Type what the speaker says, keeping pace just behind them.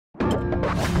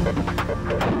A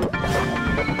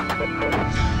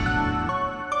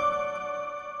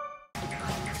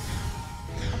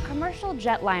commercial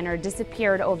jetliner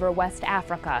disappeared over West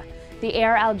Africa. The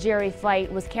Air Algeria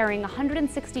flight was carrying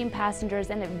 116 passengers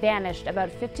and it vanished about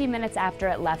 50 minutes after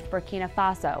it left Burkina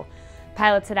Faso.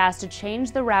 Pilots had asked to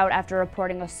change the route after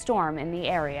reporting a storm in the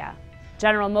area.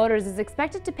 General Motors is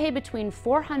expected to pay between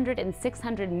 $400 and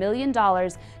 $600 million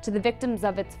to the victims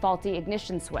of its faulty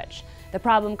ignition switch. The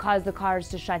problem caused the cars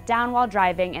to shut down while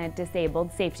driving and it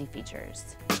disabled safety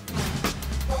features.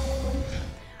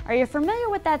 Are you familiar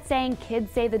with that saying,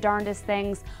 kids say the darndest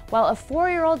things? Well, a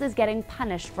 4-year-old is getting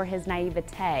punished for his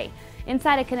naivete.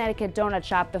 Inside a Connecticut donut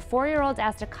shop, the 4-year-old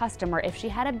asked a customer if she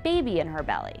had a baby in her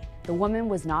belly. The woman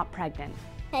was not pregnant.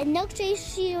 And Nook said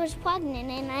she was pregnant,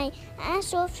 and I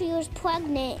asked her if she was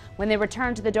pregnant. When they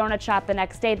returned to the donut shop the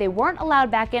next day, they weren't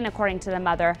allowed back in, according to the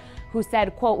mother, who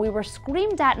said, quote, "We were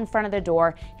screamed at in front of the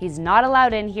door. He's not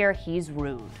allowed in here. He's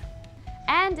rude."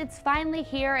 And it's finally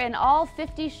here in all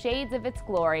 50 shades of its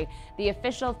glory. The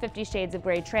official 50 Shades of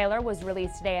Grey trailer was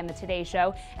released today on the Today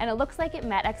Show, and it looks like it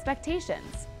met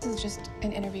expectations. This is just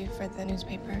an interview for the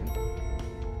newspaper.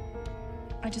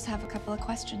 I just have a couple of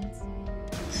questions.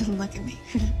 Look at me.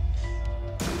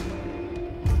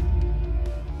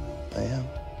 I am.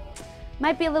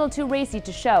 Might be a little too racy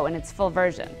to show in its full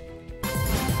version.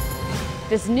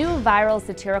 This new viral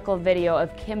satirical video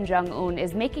of Kim Jong-un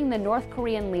is making the North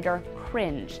Korean leader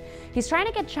cringe. He's trying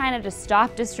to get China to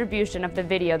stop distribution of the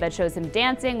video that shows him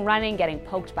dancing, running, getting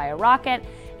poked by a rocket,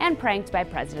 and pranked by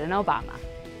President Obama.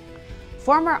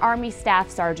 Former Army Staff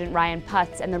Sergeant Ryan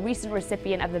Putz and the recent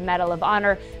recipient of the Medal of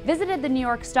Honor visited the New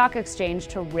York Stock Exchange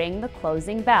to ring the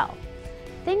closing bell.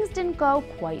 Things didn't go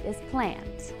quite as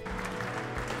planned.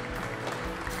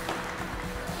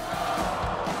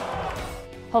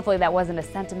 Hopefully that wasn't a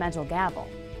sentimental gavel.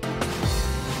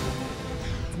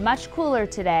 It's much cooler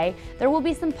today. There will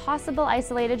be some possible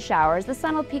isolated showers. The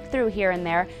sun will peek through here and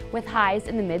there with highs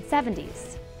in the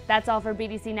mid-70s. That's all for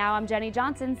BDC Now. I'm Jenny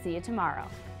Johnson. See you tomorrow.